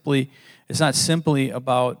not simply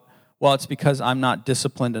about, well, it's because I'm not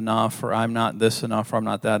disciplined enough, or I'm not this enough, or I'm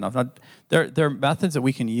not that enough. There are methods that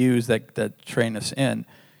we can use that train us in,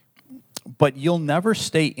 but you'll never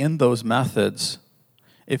stay in those methods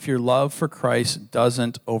if your love for Christ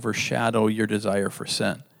doesn't overshadow your desire for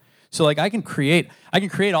sin. So I can create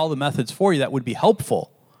all the methods for you that would be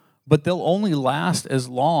helpful, but they'll only last as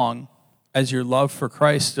long as your love for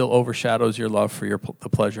Christ still overshadows your love for the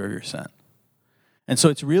pleasure of your sin. And so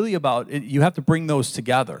it's really about you have to bring those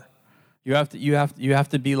together. You have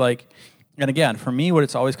to be like, and again, for me, what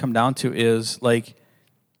it's always come down to is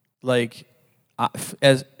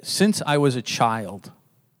since I was a child,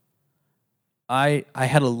 I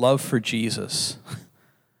had a love for Jesus.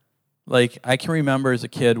 I can remember as a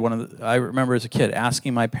kid,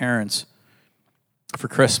 asking my parents for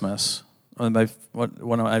Christmas. I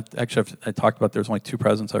talked about there's only two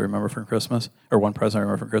presents I remember from Christmas, or one present I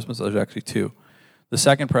remember from Christmas. There's actually two. The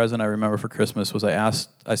second present I remember for Christmas was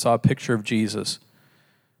I saw a picture of Jesus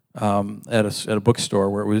at a bookstore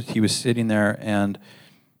where he was sitting there, and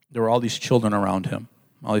there were all these children around him,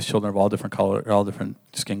 all these children of all different color, all different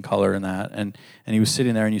skin color and that, and he was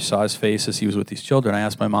sitting there, and you saw his face as he was with these children. I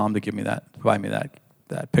asked my mom to buy me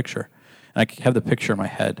that picture, and I have the picture in my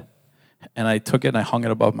head, and I took it and I hung it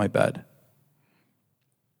above my bed.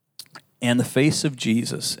 And the face of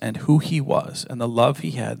Jesus and who he was and the love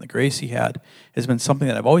he had and the grace he had has been something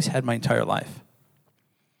that I've always had my entire life.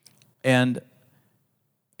 And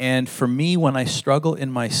for me, when I struggle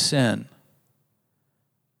in my sin,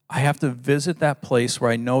 I have to visit that place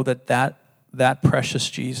where I know that precious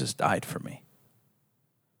Jesus died for me.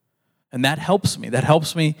 And that helps me. That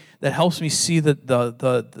helps me see the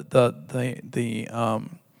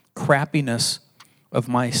crappiness of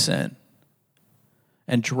my sin,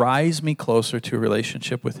 and drives me closer to a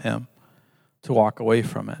relationship with him to walk away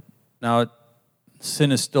from it. Now,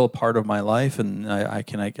 sin is still a part of my life, and I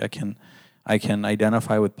can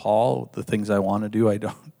identify with Paul. The things I want to do, I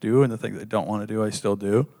don't do, and the things I don't want to do, I still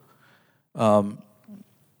do. But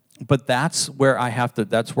that's where I have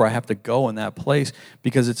to go in that place,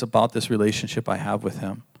 because it's about this relationship I have with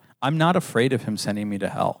him. I'm not afraid of him sending me to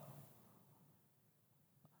hell.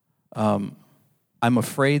 I'm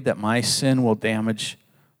afraid that my sin will damage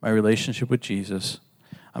my relationship with Jesus.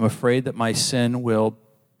 I'm afraid that my sin will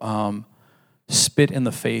spit in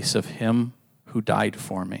the face of him who died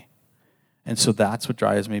for me. And so that's what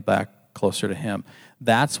drives me back closer to him.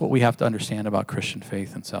 That's what we have to understand about Christian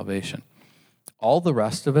faith and salvation. All the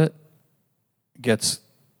rest of it gets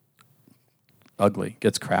ugly,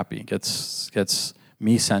 gets crappy, gets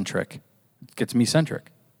me-centric. It gets me-centric.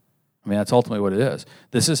 I mean, that's ultimately what it is.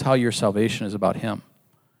 This is how your salvation is about him.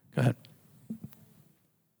 Go ahead.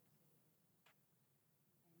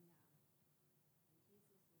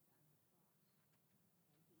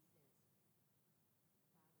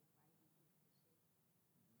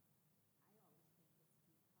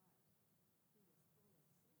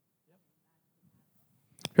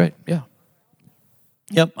 Right, yeah.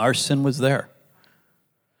 Yep, our sin was there.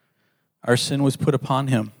 Our sin was put upon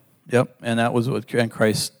him. Yep, and that was what, and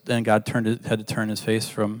Christ, and God had to turn his face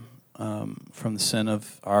from the sin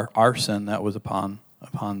of our sin that was upon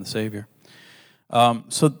the Savior.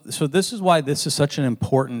 So this is why this is such an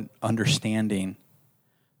important understanding.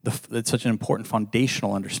 It's such an important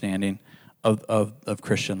foundational understanding of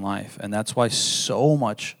Christian life, and that's why so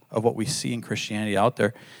much of what we see in Christianity out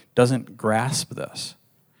there doesn't grasp this.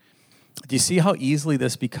 Do you see how easily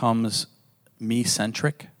this becomes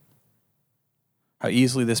me-centric? How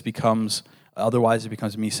easily this becomes, otherwise it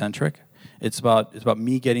becomes me-centric? It's about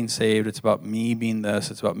me getting saved, it's about me being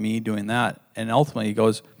this, it's about me doing that. And ultimately he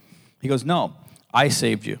goes, no, I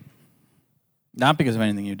saved you. Not because of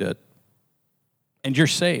anything you did. And you're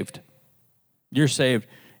saved. You're saved.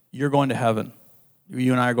 You're going to heaven.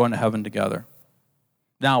 You and I are going to heaven together.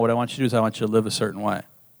 Now, what I want you to do is I want you to live a certain way.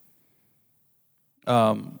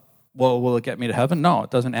 Well, will it get me to heaven? No,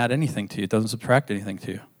 it doesn't add anything to you. It doesn't subtract anything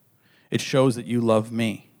to you. It shows that you love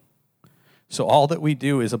me. So all that we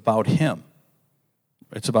do is about him.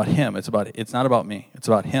 It's about him. It's not about me. It's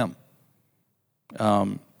about him.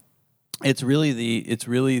 It's really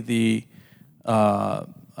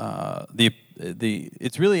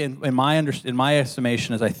in my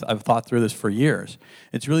estimation, as I've thought through this for years,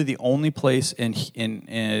 it's really the only place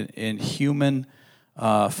in human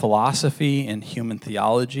philosophy and human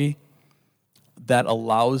theology that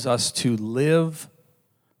allows us to live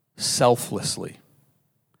selflessly.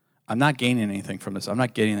 I'm not gaining anything from this. I'm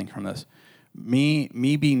not getting anything from this.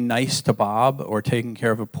 Me being nice to Bob or taking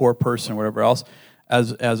care of a poor person or whatever else,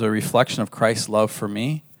 as a reflection of Christ's love for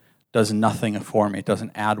me, does nothing for me. It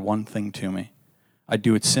doesn't add one thing to me. I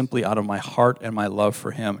do it simply out of my heart and my love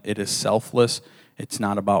for him. It is selfless. It's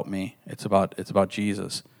not about me. It's about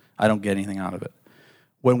Jesus. I don't get anything out of it.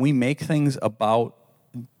 When we make things about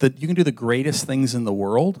you can do the greatest things in the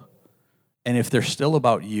world, and if they're still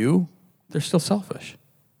about you, they're still selfish.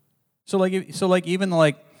 So even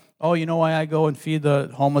oh, you know why I go and feed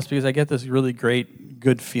the homeless? Because I get this really great,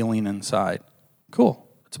 good feeling inside. Cool.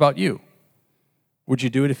 It's about you. Would you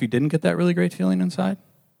do it if you didn't get that really great feeling inside?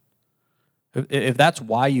 If that's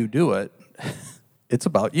why you do it, it's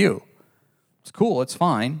about you. It's cool. It's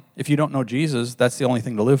fine. If you don't know Jesus, that's the only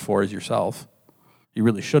thing to live for is yourself. You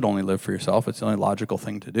really should only live for yourself. It's the only logical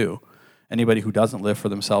thing to do. Anybody who doesn't live for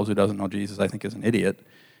themselves, who doesn't know Jesus, I think is an idiot.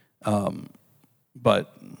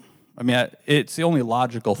 But, I mean, it's the only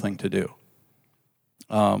logical thing to do.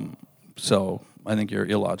 So I think you're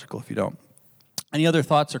illogical if you don't. Any other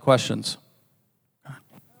thoughts or questions?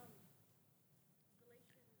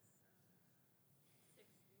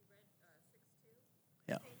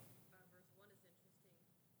 Yeah. Verse 1 is interesting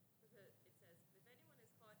because it says, if anyone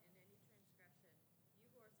is caught in any transgression, you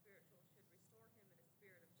who are spiritual should restore him in a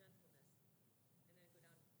spirit of gentleness. And then go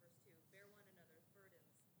down to verse 2, bear one another's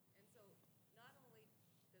burdens. And so not only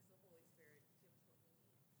does the Holy Spirit give us what we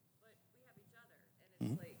need, but we have each other. And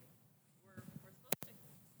it's like we're supposed to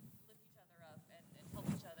lift each other up and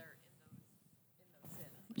help each other in those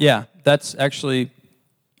sins. Yeah, that's actually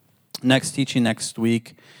next teaching next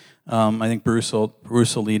week. I think Bruce will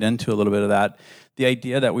lead into a little bit of that. The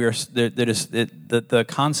idea that the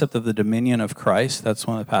concept of the dominion of Christ. That's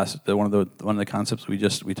one of the concepts we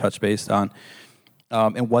touched based on,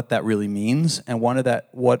 and what that really means. And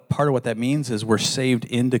part of what that means is we're saved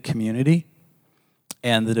into community,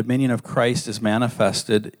 and the dominion of Christ is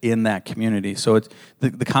manifested in that community. So it's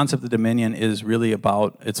the concept of dominion is really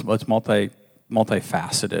about it's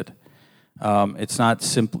multifaceted. It's not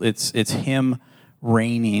simple. It's him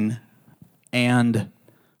reigning and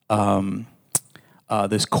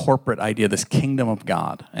this corporate idea, this kingdom of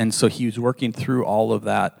God. And so he was working through all of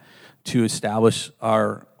that to establish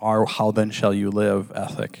our how then shall you live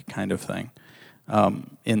ethic kind of thing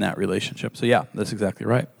in that relationship. So yeah, that's exactly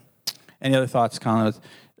right. Any other thoughts, comments?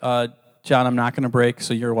 John, I'm not going to break,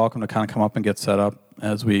 so you're welcome to kind of come up and get set up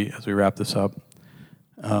as we wrap this up.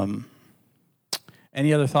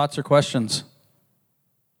 Any other thoughts or questions?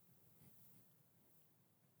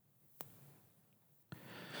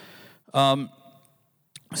 So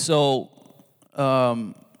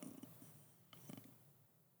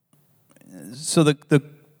the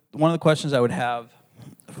one of the questions I would have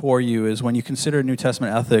for you is, when you consider New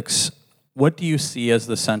Testament ethics, what do you see as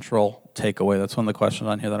the central takeaway? That's one of the questions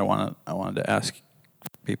on here that I wanted to ask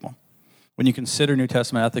people. When you consider New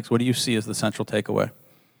Testament ethics, what do you see as the central takeaway?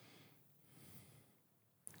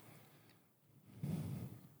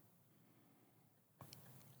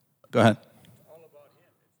 Go ahead. It's all about him.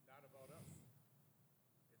 It's not about us.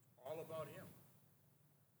 It's all about him.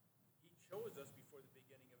 He chose us before the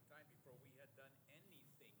beginning of time, before we had done anything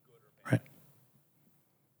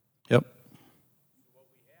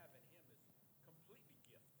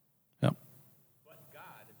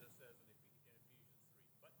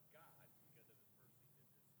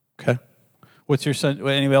What's your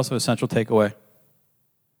anybody else have a central takeaway?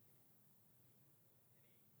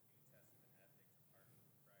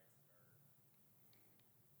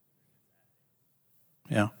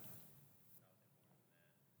 Yeah.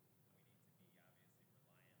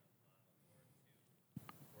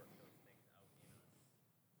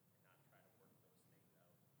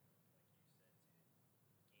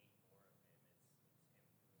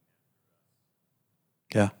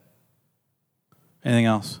 Yeah. Anything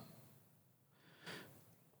else?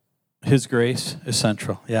 His grace is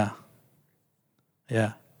central. Yeah.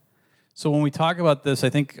 Yeah. So when we talk about this, I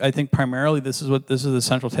think primarily this is the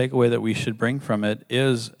central takeaway that we should bring from it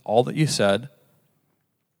is all that you said,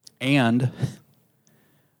 and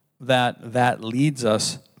that leads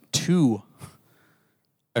us to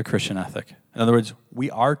a Christian ethic. In other words, we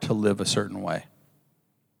are to live a certain way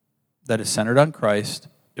that is centered on Christ,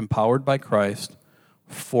 empowered by Christ,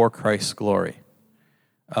 for Christ's glory.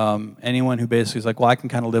 Anyone who basically is like, well, I can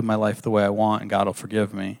kind of live my life the way I want and God will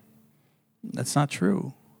forgive me. That's not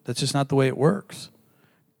true. That's just not the way it works.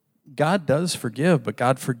 God does forgive, but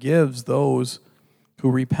God forgives those who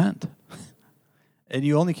repent. And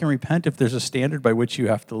you only can repent if there's a standard by which you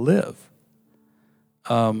have to live.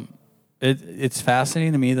 It's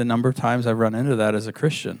fascinating to me the number of times I've run into that as a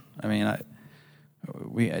Christian. I mean,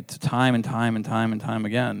 time and time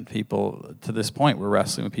again, people, to this point, we're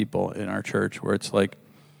wrestling with people in our church where it's like,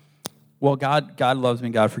 well, God loves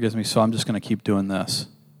me, God forgives me, so I'm just going to keep doing this.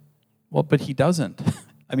 Well, but he doesn't.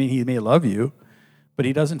 I mean, he may love you, but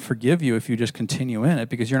he doesn't forgive you if you just continue in it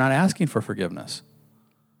because you're not asking for forgiveness.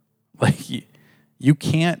 Like, you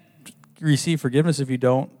can't receive forgiveness if you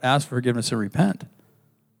don't ask for forgiveness and repent.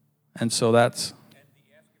 And so that's...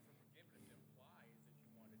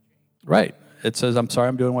 Right. It says, I'm sorry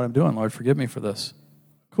I'm doing what I'm doing. Lord, forgive me for this.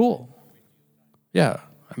 Cool. Yeah.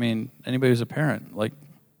 I mean, anybody who's a parent, like,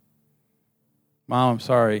 Mom, I'm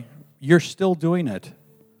sorry. You're still doing it.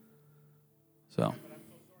 So,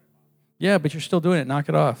 yeah, but you're still doing it. Knock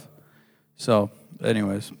it off. So,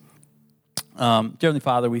 anyways. Dear Heavenly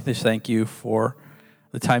Father, we just thank you for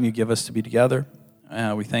the time you give us to be together.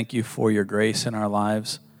 We thank you for your grace in our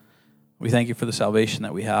lives. We thank you for the salvation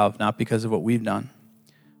that we have, not because of what we've done,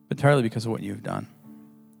 but entirely because of what you've done.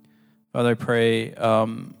 Father, I pray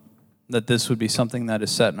that this would be something that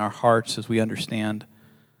is set in our hearts as we understand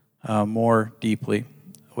more deeply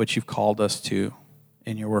what you've called us to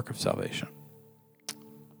in your work of salvation.